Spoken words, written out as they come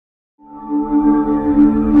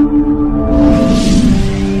Spain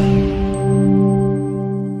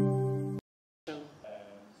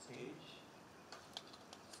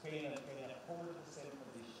and Kenya hold the same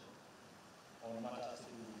position on matters to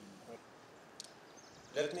do with.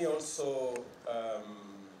 Let me also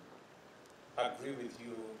agree with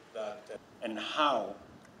you that and how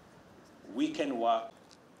we can work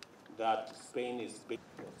that Spain is big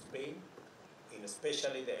for Spain, in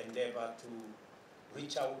especially the endeavor to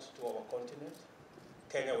reach out to our continent.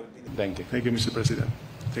 Kenya will be the... Thank you. Thank you, Mr. President.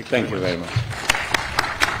 Thank you very much.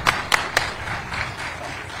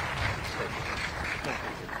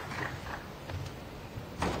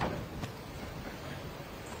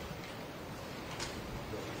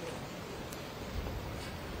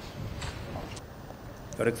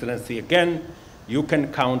 Your Excellency, again, you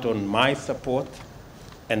can count on my support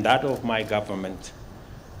and that of my government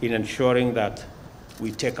in ensuring that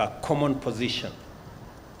we take a common position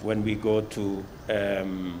when we go to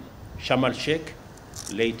Sharm el-Sheikh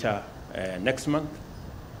later next month,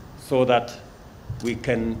 so that we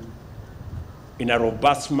can, in a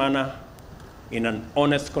robust manner, in an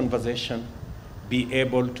honest conversation, be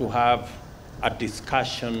able to have a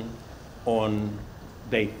discussion on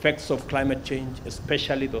the effects of climate change,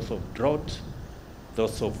 especially those of drought,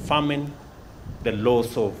 those of famine, the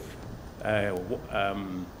loss of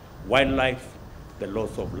wildlife, the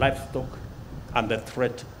loss of livestock, and the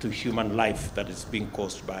threat to human life that is being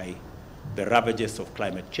caused by the ravages of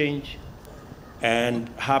climate change, and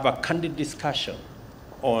have a candid discussion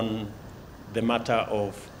on the matter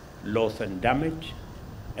of loss and damage,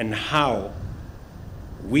 and how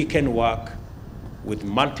we can work with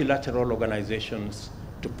multilateral organizations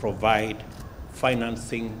to provide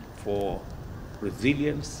financing for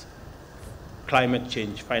resilience, climate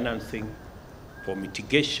change financing, for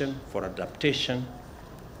mitigation, for adaptation,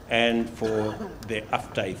 and for the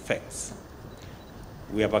after effects.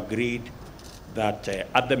 We have agreed that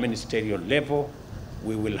at the ministerial level,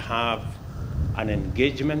 we will have an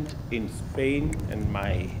engagement in Spain, and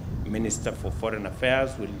my Minister for Foreign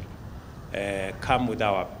Affairs will come with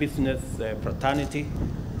our business fraternity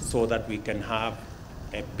so that we can have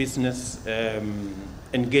a business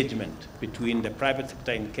engagement between the private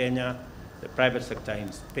sector in Kenya, the private sector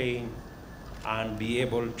in Spain, and be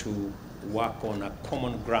able to work on a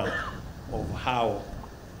common ground of how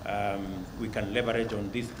we can leverage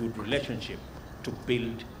on this good relationship to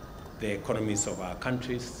build the economies of our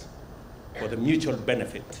countries for the mutual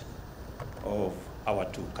benefit of our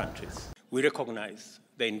two countries. We recognize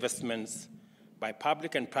the investments by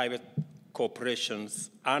public and private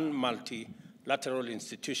corporations and multilateral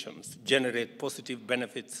institutions generate positive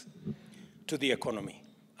benefits to the economy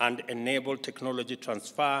and enable technology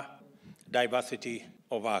transfer, diversity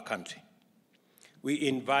of our country. We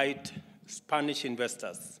invite Spanish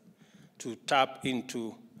investors to tap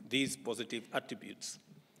into these positive attributes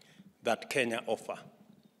that Kenya offer.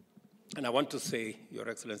 And I want to say, Your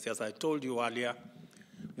Excellency, as I told you earlier,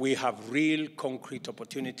 we have real concrete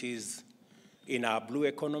opportunities in our blue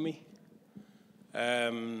economy,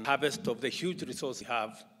 harvest of the huge resources we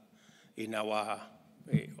have in our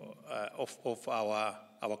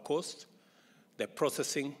our coast, the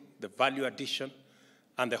processing, the value addition,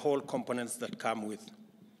 and the whole components that come with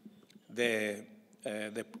the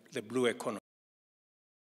blue economy.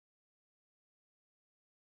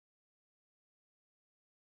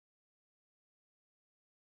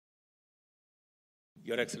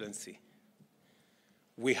 Your Excellency,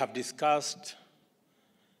 we have discussed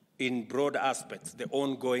in broad aspects the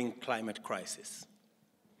ongoing climate crisis,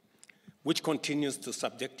 which continues to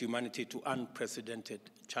subject humanity to unprecedented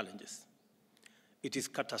challenges. It is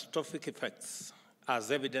catastrophic effects,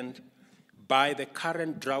 as evident by the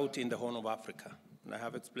current drought in the Horn of Africa. And I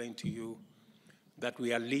have explained to you that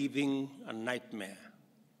we are living a nightmare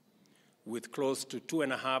with close to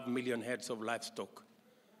 2.5 million heads of livestock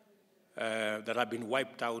that have been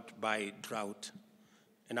wiped out by drought,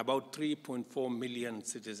 and about 3.4 million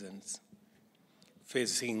citizens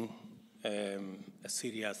facing a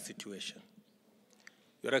serious situation.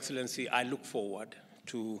 Your Excellency, I look forward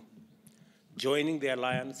to joining the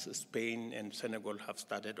alliance Spain and Senegal have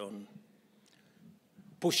started on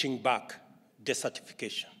pushing back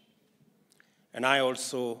desertification. And I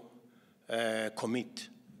also commit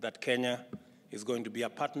that Kenya is going to be a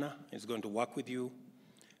partner, is going to work with you,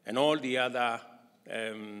 and all the other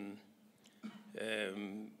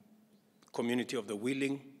community of the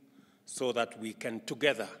willing, so that we can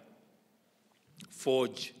together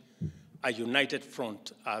forge a united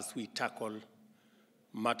front as we tackle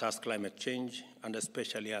matters climate change, and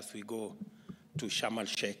especially as we go to Sharm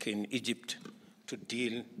el-Sheikh in Egypt to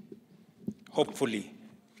deal, hopefully,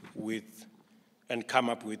 with and come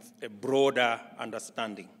up with a broader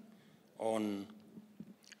understanding on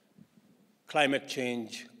climate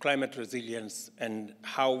change, climate resilience, and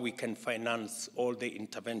how we can finance all the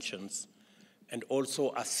interventions and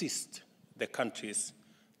also assist the countries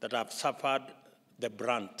that have suffered the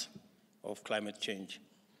brunt of climate change,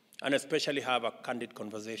 and especially have a candid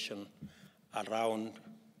conversation around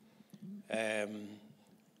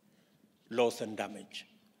loss and damage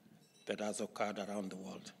that has occurred around the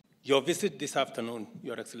world. Your visit this afternoon,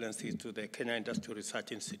 Your Excellency, to the Kenya Industrial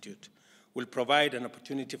Research Institute will provide an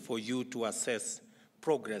opportunity for you to assess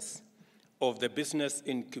progress of the Business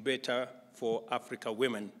Incubator for Africa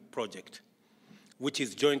Women project, which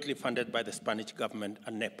is jointly funded by the Spanish government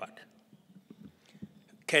and NEPAD.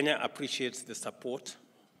 Kenya appreciates the support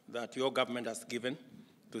that your government has given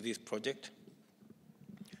to this project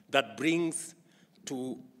that brings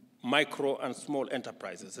to micro and small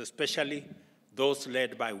enterprises, especially those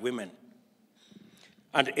led by women,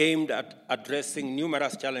 and aimed at addressing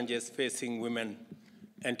numerous challenges facing women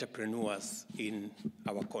entrepreneurs in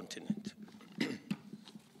our continent.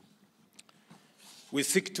 We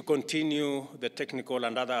seek to continue the technical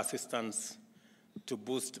and other assistance to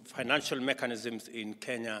boost financial mechanisms in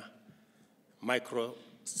Kenya, micro,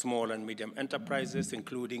 small, and medium enterprises,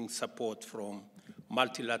 including support from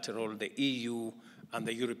multilateral, the EU, and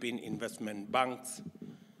the European investment banks,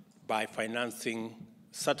 by financing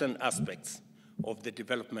certain aspects of the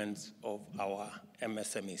development of our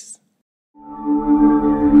MSMEs.